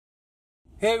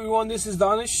Hey everyone, this is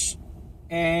Danish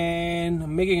and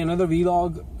I'm making another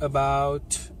vlog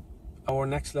about our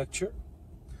next lecture,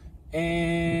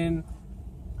 and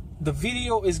the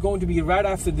video is going to be right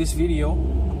after this video,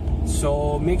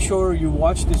 so make sure you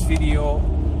watch this video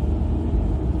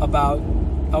about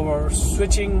our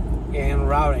switching and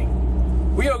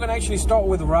routing. We are going to actually start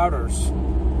with routers,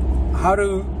 how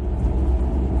to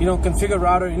configure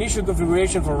router, initial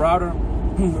configuration for router.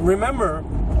 Remember,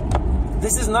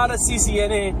 this is not a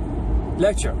CCNA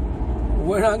lecture.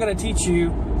 We're not going to teach you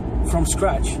from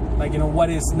scratch, like what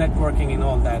is networking and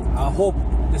all that. I hope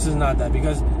this is not that,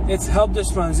 because it's helped us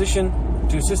transition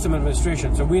to system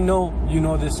administration. So we know you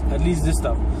know this, at least this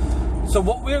stuff. So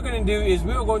what we're going to do is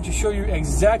we're going to show you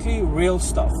exactly real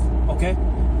stuff, okay?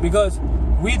 Because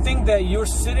we think that you're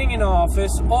sitting in an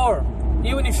office, or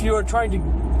even if you're trying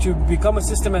to become a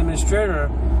system administrator,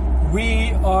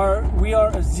 we are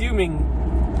assuming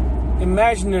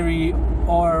imaginary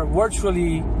or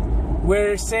virtually,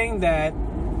 we're saying that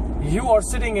you are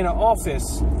sitting in an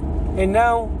office and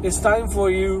now it's time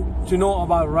for you to know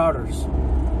about routers.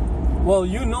 Well,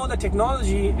 you know the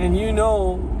technology, and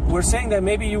we're saying that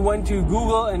maybe you went to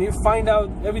Google and you find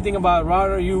out everything about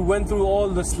router. You went through all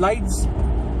the slides,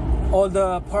 all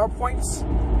the PowerPoints,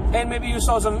 and maybe you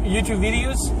saw some YouTube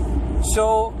videos.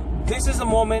 So this is a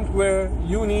moment where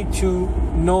you need to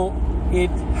know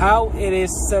how it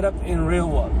is set up in real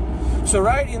world. So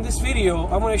right in this video,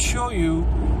 I'm going to show you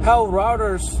how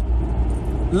routers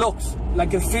looks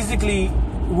like physically,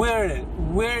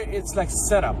 where it's like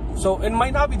set up. So it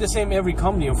might not be the same every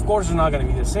company. Of course, it's not going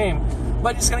to be the same,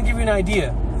 but it's going to give you an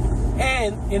idea.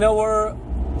 And in our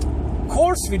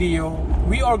course video,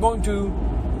 we are going to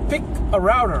pick a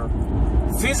router.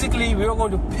 Physically, we are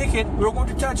going to pick it. We're going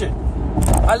to touch it.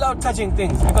 I love touching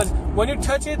things, because when you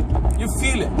touch it, you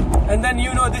feel it, and then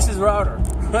this is router.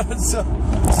 so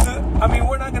I mean,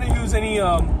 we're not going to use any.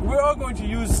 We are going to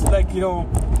use virtual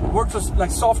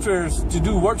softwares to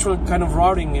do virtual kind of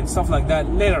routing and stuff like that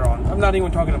later on. I'm not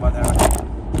even talking about that right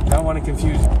now. I don't want to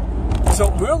confuse you. So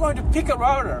we're going to pick a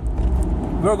router.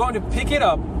 We're going to pick it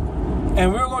up,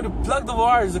 and we're going to plug the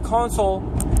wires, the console.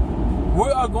 We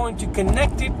are going to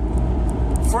connect it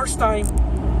first time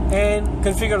and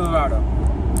configure the router.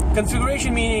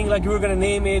 Configuration meaning like we're going to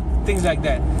name it, things like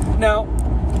that. Now,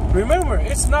 remember,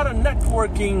 it's not a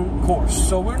networking course,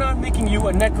 so we're not making you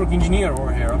a network engineer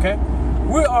over here, okay?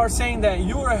 We are saying that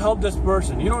you are a help desk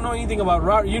person. You don't know anything about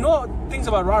router. You know things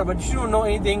about router, but you don't know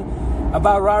anything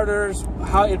about routers,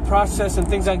 how it processes and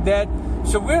things like that.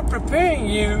 So we're preparing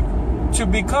you to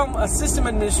become a system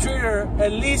administrator.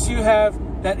 At least you have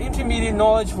that intermediate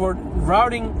knowledge for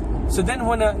routing. So then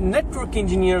when a network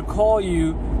engineer call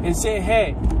you and say,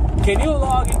 hey, can you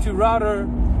log into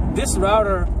this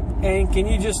router, and can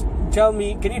you just tell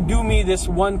me, can you do me this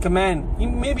one command?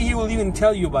 Maybe he will even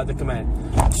tell you about the command.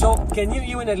 So can you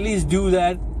even at least do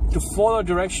that, to follow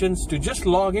directions, to just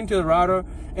log into the router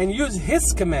and use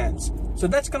his commands? So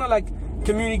that's kind of like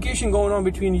communication going on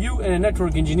between you and a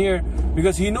network engineer,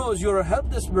 because he knows you're a help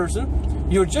desk person,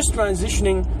 you're just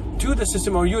transitioning to the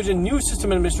system, or you're a new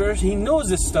system administrator. He knows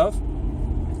this stuff,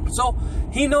 so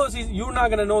he knows you're not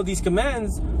going to know these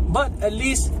commands, but at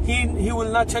least he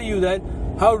will not tell you that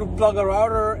how to plug a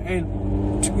router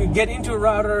and to get into a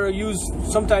router, use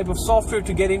some type of software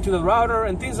to get into the router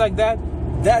and things like that.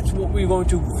 That's what we're going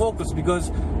to focus, because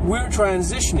we're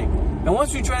transitioning, and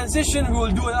once we transition, we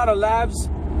will do a lot of labs,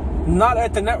 not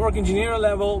at the network engineer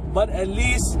level, but at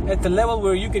least at the level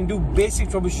where you can do basic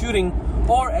troubleshooting,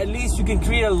 or at least you can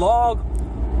create a log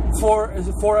for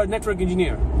a network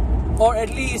engineer, or at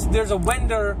least there's a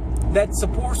vendor that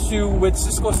supports you with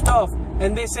Cisco stuff,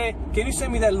 and they say, can you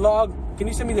send me that log? Can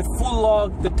you send me the full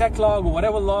log, the tech log, or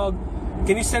whatever log?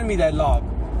 Can you send me that log?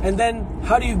 And then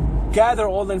how do you gather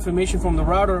all the information from the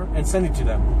router and send it to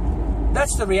them?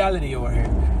 That's the reality over here.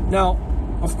 Now,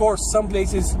 of course, some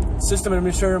places system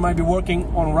administrator might be working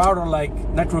on router like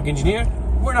network engineer.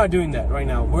 We're not doing that right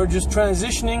now. We're just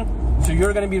transitioning, so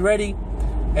you're going to be ready.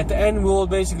 At the end, we'll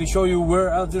basically show you where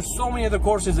else. There's so many other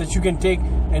courses that you can take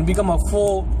and become a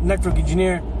full network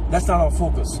engineer. That's not our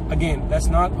focus. Again, that's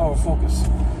not our focus.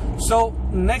 So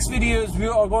next videos, we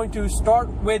are going to start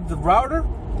with the router.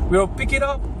 We'll pick it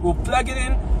up, we'll plug it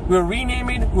in, we'll rename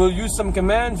it, we'll use some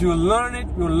commands, we'll learn it,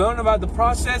 we'll learn about the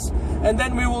process, and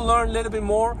then we will learn a little bit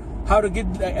more how to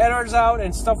get the errors out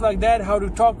and stuff like that, how to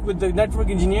talk with the network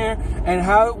engineer, and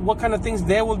what kind of things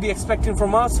they will be expecting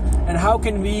from us, and how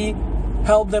can we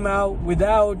help them out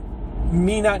without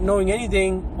me not knowing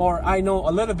anything, or I know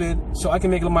a little bit, so I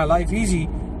can make my life easy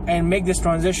and make this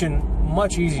transition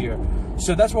much easier.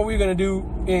 So that's what we're going to do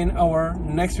in our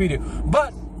next video.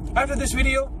 But after this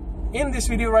video, in this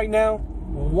video right now,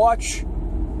 watch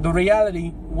the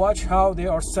reality, watch how they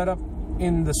are set up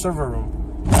in the server room.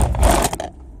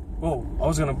 Whoa, I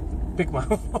was gonna pick my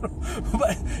phone,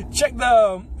 but check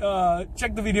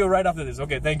the video right after this.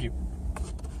 Okay, thank you.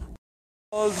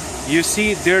 You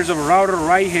see there's a router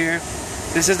right here.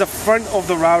 This is the front of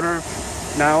the router.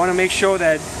 Now I want to make sure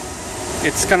that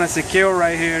it's kind of secure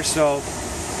right here. So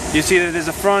you see that there's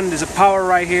a front, there's a power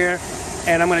right here,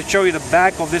 and I'm going to show you the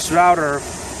back of this router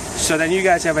so then you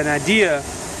guys have an idea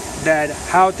that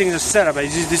how things are set up.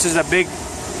 This is a big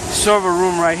server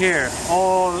room right here.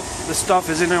 All the stuff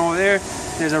is in over there.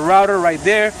 There's a router right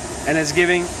there, and it's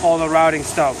giving all the routing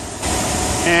stuff.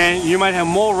 And you might have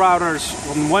more routers,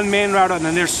 one main router, and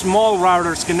then there's small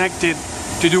routers connected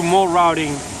to do more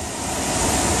routing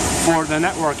for the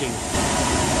networking.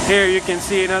 Here you can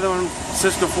see another one,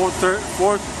 Cisco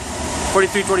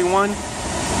 4321,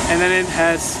 and then it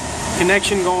has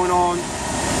connection going on,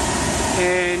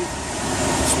 and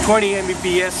it's 20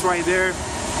 Mbps right there.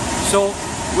 So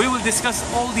we will discuss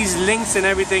all these links and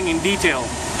everything in detail.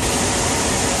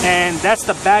 And that's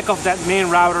the back of that main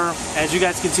router. As you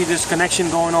guys can see, there's connection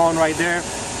going on right there.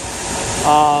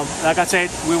 Like I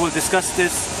said, we will discuss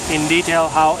this in detail,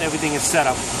 how everything is set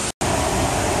up.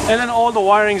 And then all the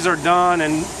wirings are done,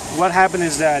 and what happened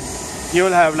is that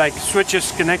you'll have like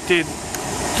switches connected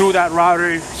through that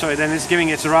router, so then it's giving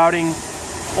its routing,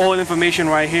 all information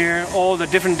right here, all the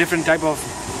different type of,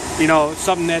 you know,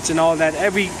 subnets and all that.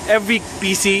 Every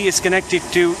PC is connected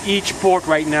to each port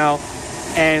right now,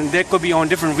 and they could be on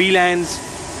different VLANs,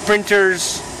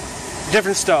 printers,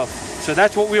 different stuff. So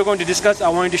that's what we are going to discuss. I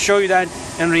wanted to show you that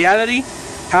in reality,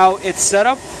 how it's set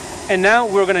up. And now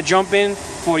we're going to jump in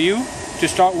for you to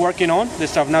start working on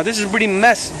this stuff. Now this is pretty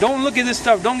mess. Don't look at this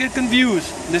stuff. Don't get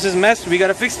confused. This is mess. We got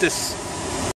to fix this.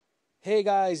 Hey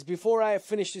guys, before I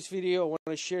finish this video, I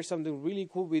want to share something really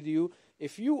cool with you.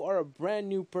 If you are a brand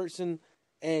new person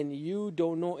and you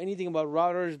don't know anything about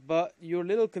routers, but you're a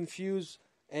little confused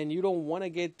and you don't want to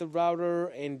get the router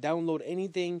and download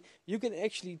anything, you can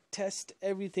actually test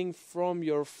everything from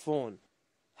your phone.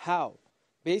 How?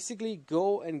 Basically,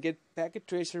 go and get Packet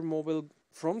Tracer Mobile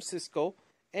from Cisco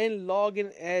and log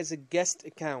in as a guest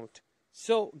account.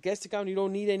 So, guest account, you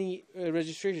don't need any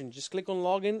registration. Just click on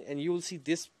login and you will see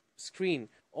this screen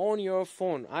on your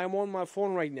phone. I'm on my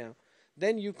phone right now.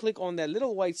 Then you click on that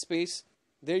little white space.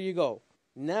 There you go.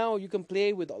 Now you can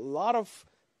play with a lot of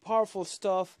powerful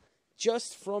stuff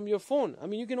just from your phone. I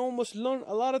mean, you can almost learn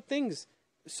a lot of things.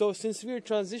 So since we're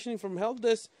transitioning from help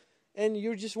desk and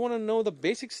you just want to know the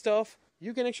basic stuff,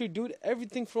 you can actually do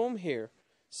everything from here.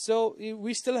 So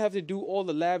we still have to do all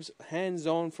the labs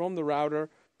hands-on from the router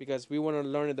because we want to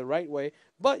learn it the right way.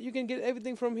 But you can get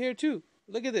everything from here too.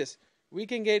 Look at this. We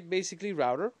can get basically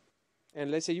router.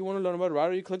 And let's say you want to learn about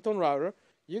router. You clicked on router.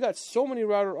 You got so many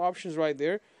router options right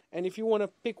there. And if you want to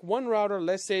pick one router,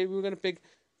 let's say we're going to pick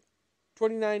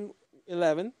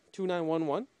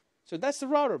 2911.2911. So that's the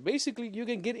router. Basically, you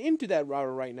can get into that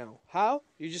router right now. How?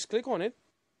 You just click on it.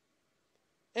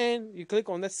 And you click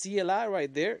on that CLI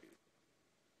right there.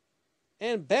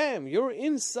 And bam, you're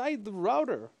inside the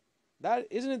router.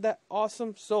 Isn't it that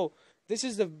awesome? So this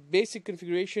is the basic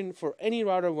configuration for any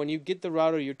router. When you get the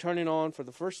router, you turn it on for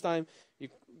the first time. You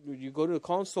go to the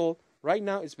console. Right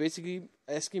now, it's basically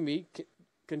asking me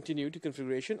continue to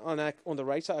configuration. On the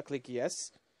right side, I click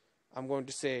yes. I'm going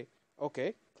to say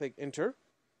okay. Click enter.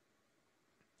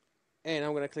 And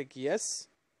I'm going to click yes.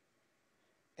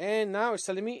 And now it's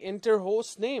telling me enter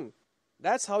host name.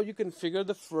 That's how you configure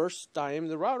the first time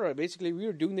the router. Basically, we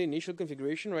are doing the initial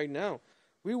configuration right now.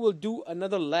 We will do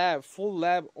another lab, full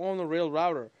lab on the real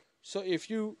router. So if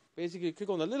you basically click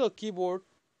on the little keyboard,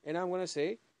 and I'm going to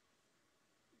say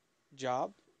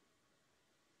job,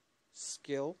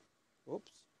 skill,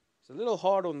 oops, it's a little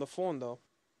hard on the phone though,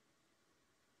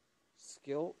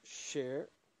 skill, share,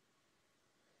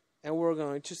 and we're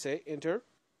going to say enter.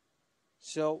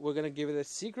 So we're going to give it a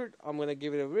secret. I'm going to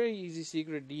give it a very easy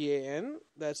secret, DAN.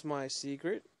 That's my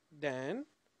secret, Dan.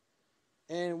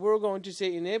 And we're going to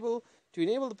say enable. To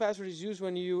enable the password is used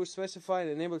when you specify an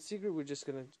enabled secret. We're just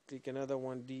going to click another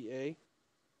one, DA.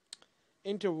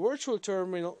 Enter virtual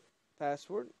terminal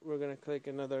password. We're going to click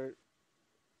another.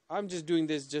 I'm just doing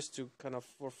this just to kind of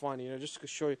for fun, you know, just to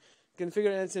show you.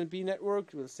 Configure SNP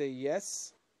network. We'll say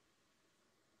yes.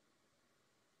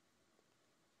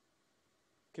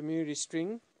 Community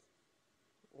string,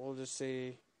 we'll just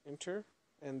say enter,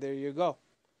 and there you go.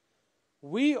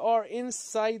 We are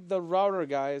inside the router,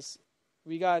 guys.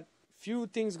 We got few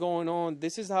things going on.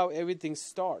 This is how everything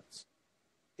starts.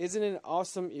 Isn't it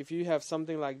awesome if you have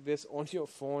something like this on your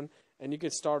phone and you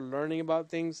can start learning about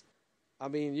things? I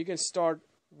mean, you can start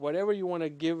whatever you want to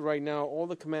give right now, all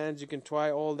the commands, you can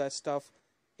try all that stuff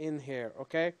in here,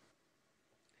 okay?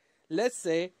 Let's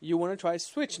say you want to try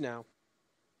switch now.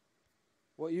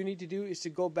 What you need to do is to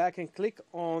go back and click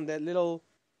on that little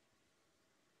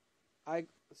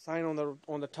sign on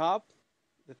the top,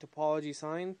 the topology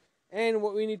sign, and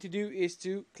what we need to do is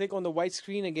to click on the white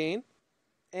screen again,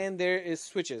 and there is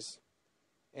switches,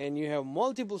 and you have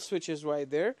multiple switches right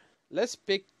there. Let's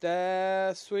pick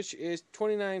the switch is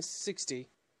 2960.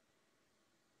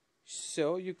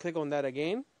 So you click on that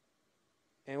again,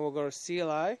 and we'll go to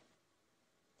CLI,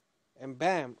 and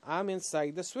bam, I'm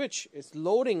inside the switch. It's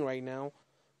loading right now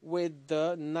with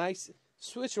the nice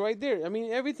switch right there. I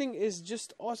mean, everything is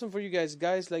just awesome for you guys.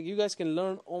 Like, you guys can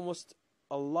learn almost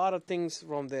a lot of things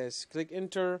from this. Click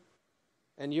enter,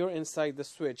 and you're inside the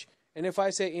switch. And if I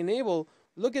say enable,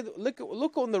 look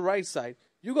on the right side.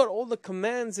 You got all the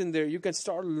commands in there. You can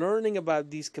start learning about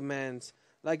these commands.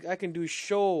 Like, I can do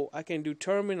show, I can do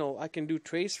terminal, I can do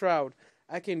trace route,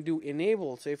 I can do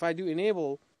enable. So if I do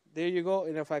enable, there you go.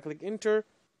 And if I click enter,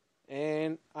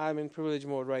 and I'm in privilege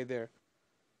mode right there.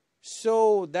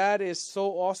 So that is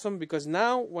so awesome, because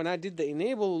now when I did the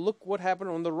enable, look what happened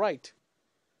on the right.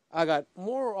 I got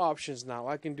more options now.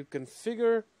 I can do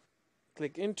configure,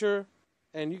 click enter,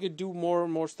 and you can do more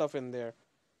and more stuff in there.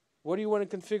 What do you want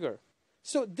to configure?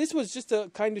 So this was just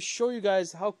to kind of show you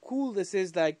guys how cool this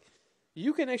is. Like,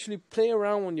 you can actually play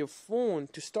around on your phone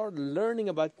to start learning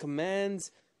about commands,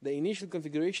 the initial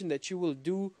configuration that you will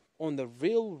do on the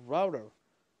real router.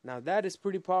 Now that is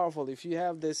pretty powerful. If you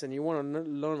have this and you want to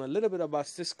learn a little bit about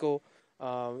Cisco,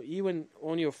 even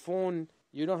on your phone,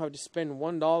 you don't have to spend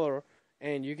 $1,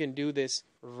 and you can do this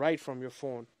right from your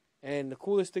phone. And the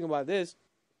coolest thing about this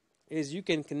is you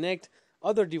can connect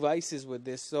other devices with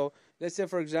this. So let's say,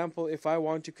 for example, if I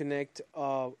want to connect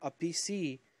a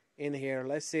PC in here,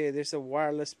 let's say there's a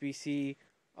wireless PC,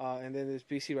 and then there's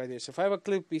PC right there. So if I have a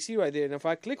click PC right there, and if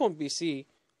I click on PC,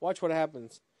 watch what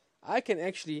happens. I can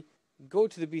actually go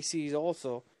to the PCs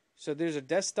also. So there's a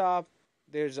desktop,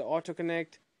 there's an auto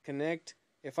connect.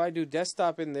 If I do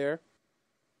desktop in there,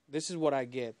 this is what I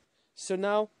get. So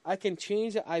now I can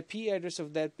change the IP address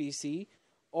of that PC,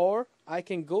 or I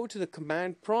can go to the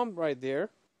command prompt right there,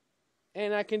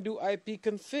 and I can do IP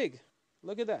config.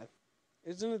 Look at that.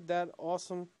 Isn't it that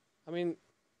awesome? I mean,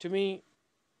 to me,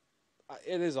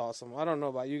 it is awesome. I don't know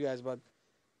about you guys, but,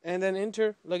 and then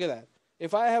enter, look at that.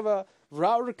 If I have a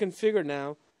router configured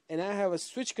now, and I have a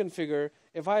switch configure,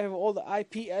 if I have all the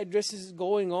IP addresses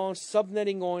going on,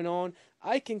 subnetting going on,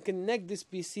 I can connect this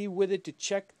PC with it to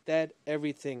check that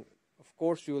everything. Of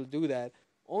course, we will do that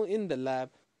in the lab,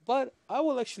 but I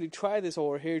will actually try this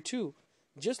over here too.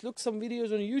 Just look some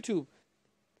videos on YouTube.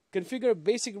 Configure a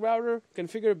basic router,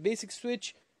 configure a basic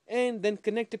switch, and then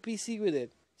connect a PC with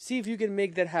it. See if you can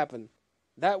make that happen.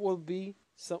 That will be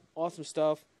some awesome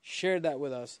stuff. Share that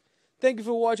with us. Thank you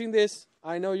for watching this.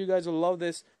 I know you guys will love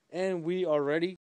this, and we are ready